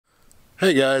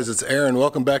Hey guys, it's Aaron.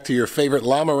 Welcome back to your favorite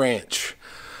llama ranch.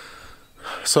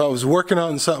 So I was working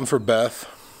on something for Beth.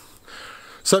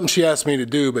 Something she asked me to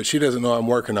do, but she doesn't know I'm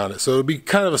working on it. So it'll be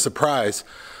kind of a surprise.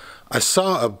 I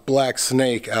saw a black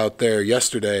snake out there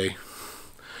yesterday,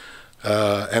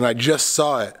 and I just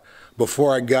saw it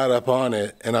before I got up on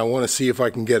it, and I want to see if I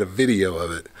can get a video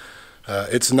of it.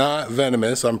 It's not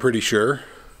venomous, I'm pretty sure.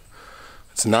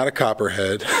 It's not a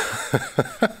copperhead.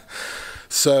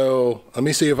 So let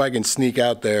me see if I can sneak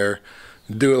out there,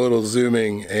 do a little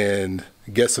zooming, and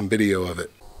get some video of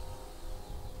it.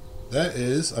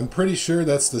 I'm pretty sure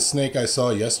that's the snake I saw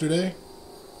yesterday.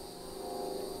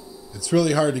 It's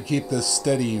really hard to keep this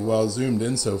steady while zoomed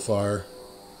in so far.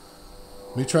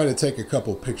 Let me try to take a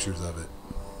couple pictures of it.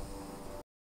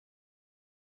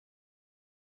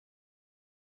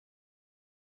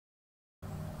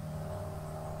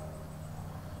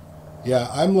 Yeah,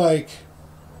 I'm like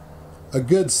a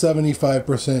good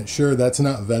 75% sure that's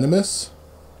not venomous.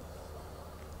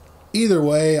 Either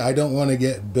way, I don't want to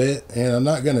get bit, and I'm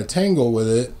not going to tangle with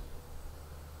it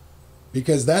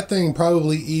because that thing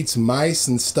probably eats mice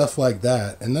and stuff like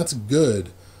that, and that's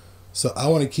good. So I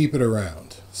want to keep it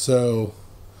around. So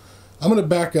I'm going to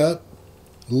back up,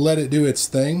 let it do its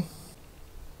thing.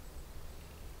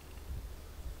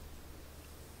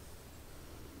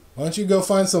 Why don't you go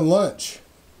find some lunch?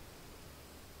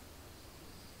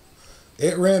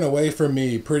 It ran away from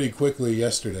me pretty quickly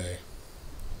yesterday.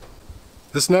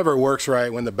 This never works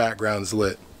right when the background's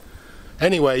lit.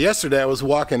 Anyway, yesterday I was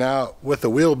walking out with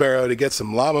a wheelbarrow to get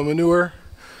some llama manure,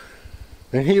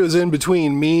 and he was in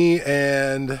between me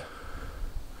and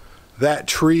that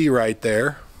tree right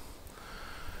there.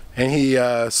 And he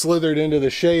slithered into the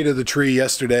shade of the tree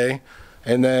yesterday,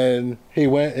 and then he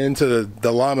went into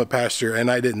the llama pasture,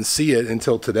 and I didn't see it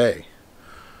until today.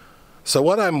 So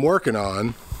what I'm working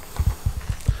on,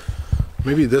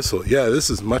 maybe this will, yeah,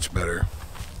 this is much better.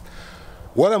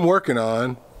 What I'm working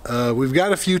on, we've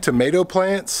got a few tomato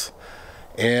plants,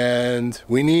 and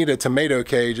we need a tomato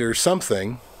cage or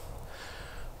something.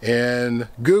 And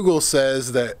Google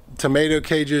says that tomato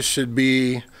cages should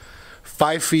be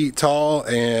 5 feet tall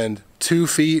and 2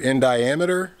 feet in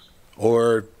diameter,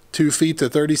 or 2 feet to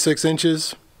 36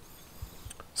 inches.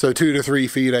 So 2 to 3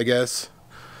 feet, I guess.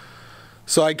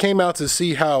 So I came out to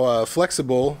see how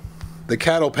flexible the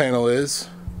cattle panel is.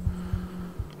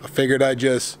 I figured I'd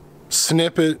just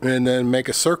snip it and then make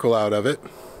a circle out of it.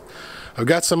 I've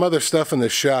got some other stuff in the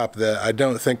shop that I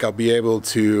don't think I'll be able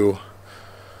to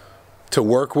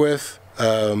work with.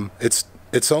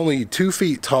 It's only 2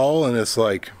 feet tall, and it's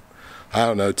like, I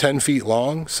don't know, 10 feet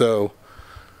long. So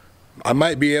I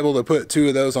might be able to put 2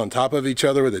 of those on top of each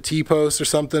other with a T-post or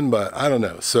something, but I don't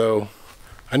know. So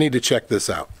I need to check this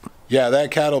out. Yeah,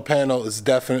 that cattle panel is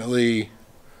definitely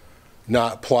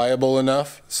not pliable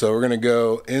enough, so we're gonna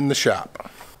go in the shop.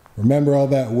 Remember all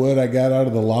that wood I got out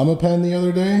of the llama pen the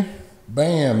other day?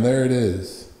 Bam, there it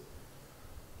is.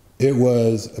 It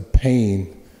was a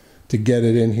pain to get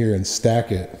it in here and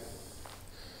stack it.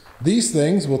 These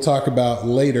things we'll talk about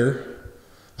later.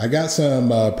 I got some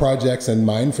projects in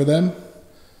mind for them,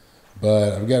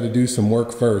 but I've got to do some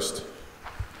work first.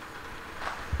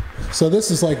 So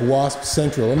this is like Wasp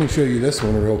Central. Let me show you this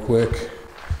one real quick.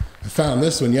 I found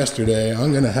this one yesterday.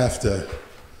 I'm gonna have to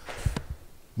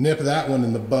nip that one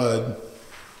in the bud.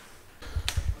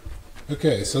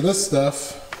 Okay, so this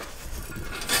stuff,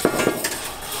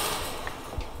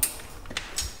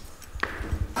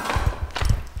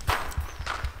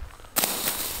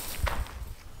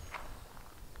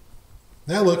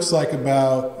 that looks like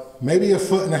about maybe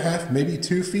 1.5 feet, maybe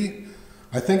 2 feet.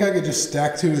 I think I could just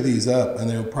stack 2 of these up and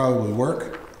they'll probably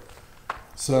work.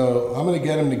 So I'm gonna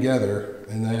get them together,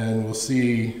 and then we'll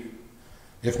see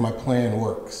if my plan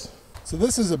works. So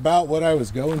this is about what I was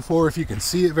going for, if you can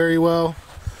see it very well.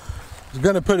 I was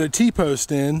gonna put a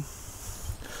T-post in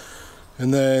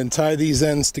and then tie these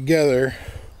ends together.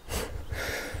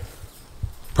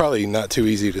 Probably not too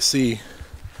easy to see.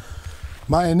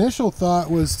 My initial thought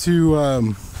was to,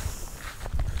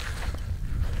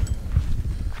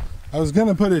 I was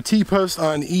gonna put a T-post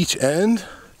on each end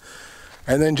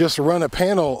and then just run a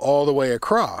panel all the way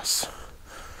across.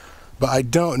 But I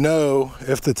don't know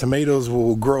if the tomatoes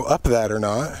will grow up that or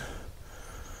not.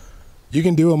 You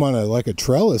can do them on like a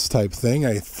trellis type thing,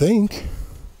 I think.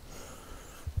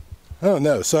 I don't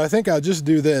know. So I think I'll just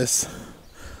do this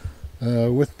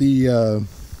with the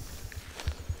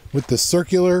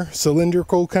circular,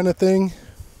 cylindrical kind of thing.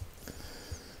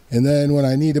 And then when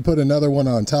I need to put another one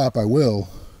on top, I will.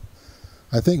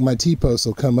 I think my T-post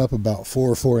will come up about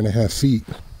 4.5 feet.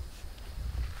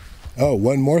 Oh,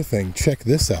 one more thing. Check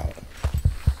this out.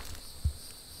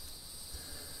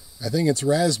 I think it's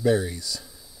raspberries.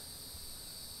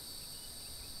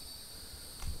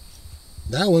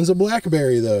 That one's a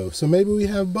blackberry though, so maybe we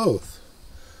have both.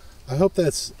 I hope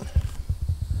that's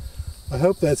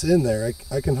in there.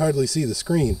 I can hardly see the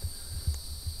screen.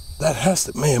 That has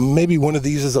to, man, maybe one of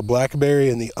these is a blackberry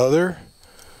and the other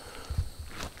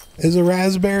is a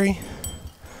raspberry.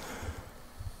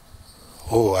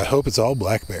 Oh, I hope it's all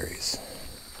blackberries.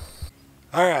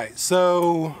 All right,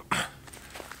 so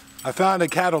I found a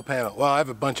cattle panel. Well, I have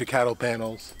a bunch of cattle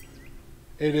panels.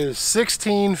 It is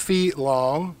 16 feet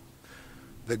long.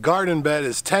 The garden bed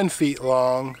is 10 feet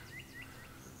long.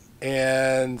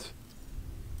 And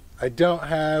I don't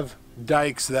have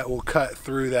dikes that will cut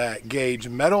through that gauge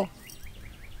metal.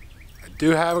 I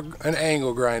do have an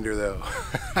angle grinder though.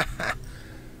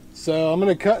 So I'm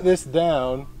gonna cut this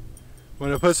down. I'm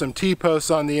gonna put some T-posts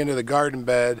on the end of the garden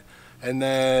bed, and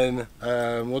then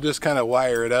we'll just kind of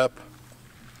wire it up.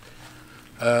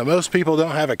 Most people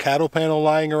don't have a cattle panel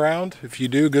lying around. If you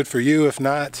do, good for you. If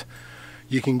not,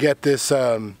 you can get this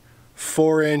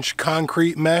 4-inch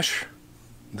concrete mesh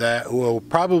that will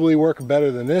probably work better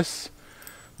than this,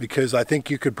 because I think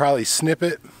you could probably snip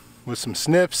it with some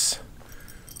snips,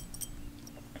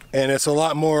 and it's a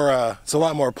lot more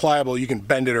pliable. You can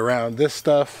bend it around. This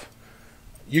stuff,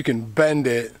 you can bend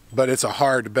it, but it's a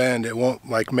hard bend. It won't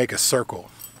like make a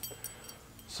circle.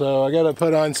 So I got to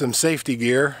put on some safety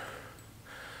gear,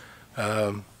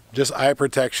 just eye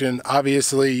protection.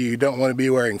 Obviously you don't want to be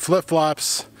wearing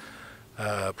flip-flops.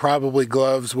 Probably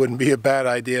gloves wouldn't be a bad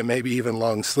idea, maybe even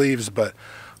long sleeves, but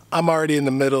I'm already in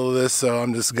the middle of this, so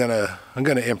I'm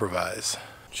gonna improvise.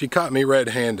 She caught me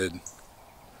red-handed.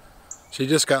 She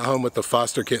just got home with the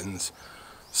foster kittens.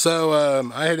 So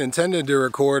I had intended to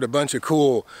record a bunch of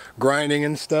cool grinding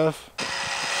and stuff.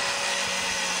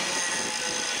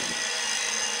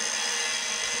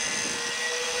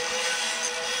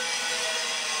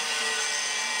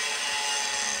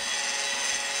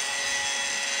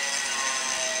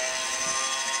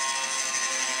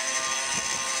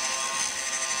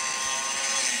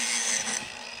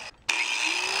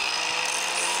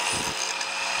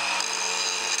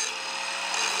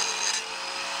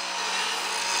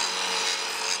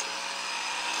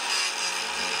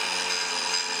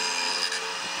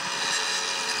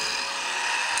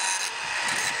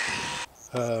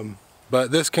 But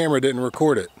this camera didn't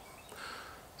record it.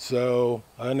 So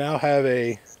I now have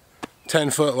a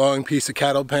 10-foot long piece of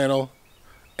cattle panel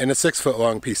and a 6-foot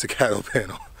long piece of cattle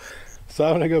panel. So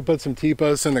I'm gonna go put some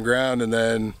T-posts in the ground, and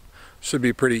then should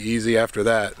be pretty easy after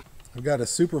that. I've got a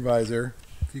supervisor,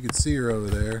 if you could see her over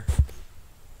there.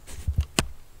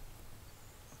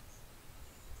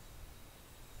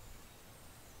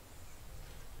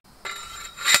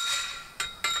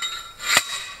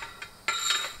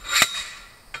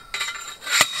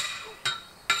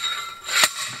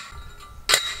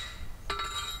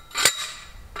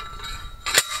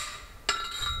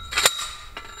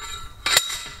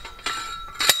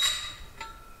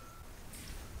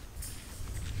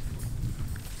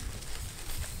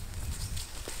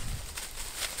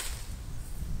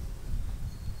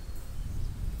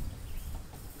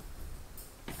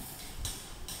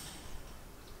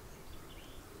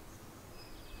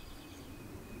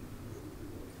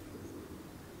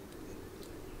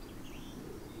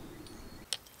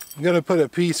 I'm going to put a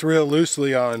piece real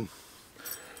loosely on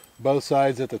both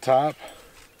sides at the top,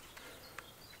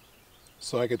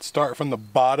 so I could start from the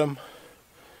bottom,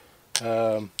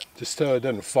 just so it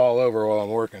doesn't fall over while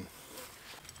I'm working.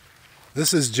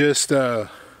 This is just a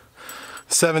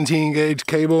 17 gauge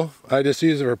cable. I just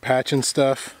use it for patching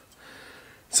stuff.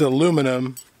 It's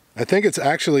aluminum. I think it's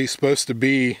actually supposed to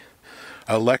be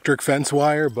electric fence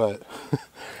wire, but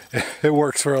it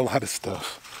works for a lot of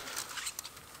stuff.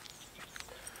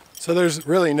 So there's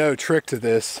really no trick to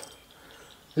this.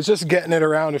 It's just getting it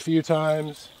around a few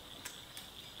times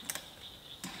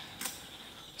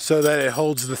so that it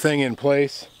holds the thing in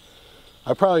place.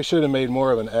 I probably should have made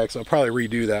more of an X. I'll probably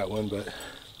redo that one, but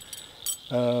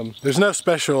there's no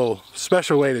special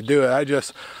way to do it. I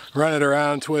just run it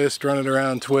around, twist,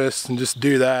 and just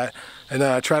do that. And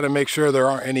then I try to make sure there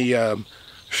aren't any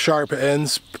sharp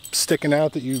ends sticking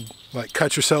out that you like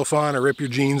cut yourself on or rip your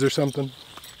jeans or something.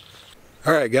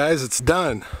 All right, guys, it's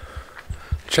done.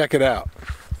 Check it out.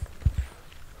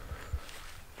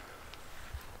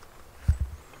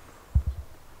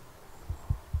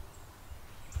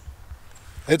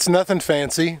 It's nothing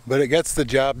fancy, but it gets the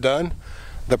job done.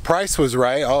 The price was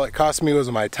right. All it cost me was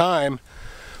my time,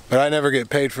 but I never get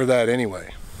paid for that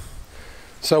anyway.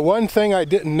 So one thing I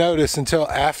didn't notice until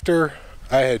after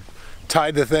I had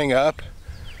tied the thing up,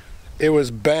 it was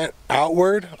bent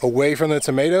outward away from the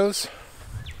tomatoes.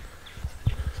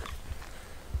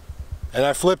 and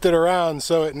I flipped it around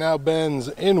so it now bends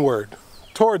inward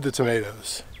toward the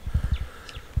tomatoes.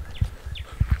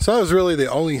 So that was really the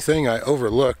only thing I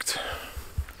overlooked.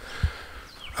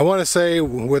 I want to say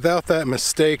without that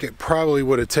mistake, it probably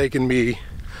would have taken me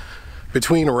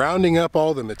between rounding up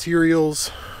all the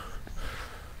materials,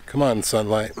 come on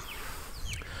sunlight,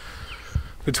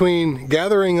 between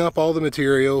gathering up all the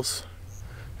materials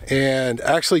and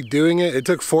actually doing it, it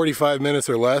took 45 minutes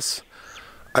or less.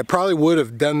 I probably would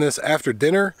have done this after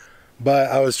dinner,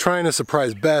 but I was trying to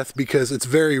surprise Beth because it's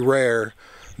very rare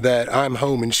that I'm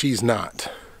home and she's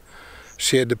not.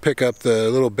 She had to pick up the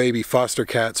little baby foster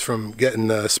cats from getting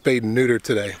spayed and neutered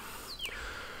today.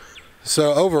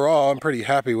 So overall, I'm pretty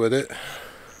happy with it.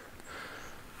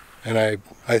 And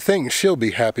I think she'll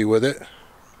be happy with it.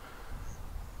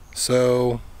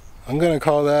 So I'm gonna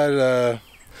call that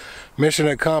mission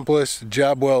accomplished,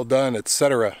 job well done,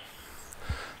 etc.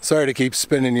 Sorry to keep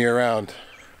spinning you around.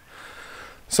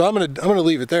 So I'm gonna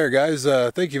leave it there, guys.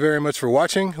 Thank you very much for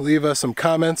watching. Leave us some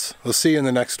comments. We'll see you in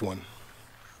the next one.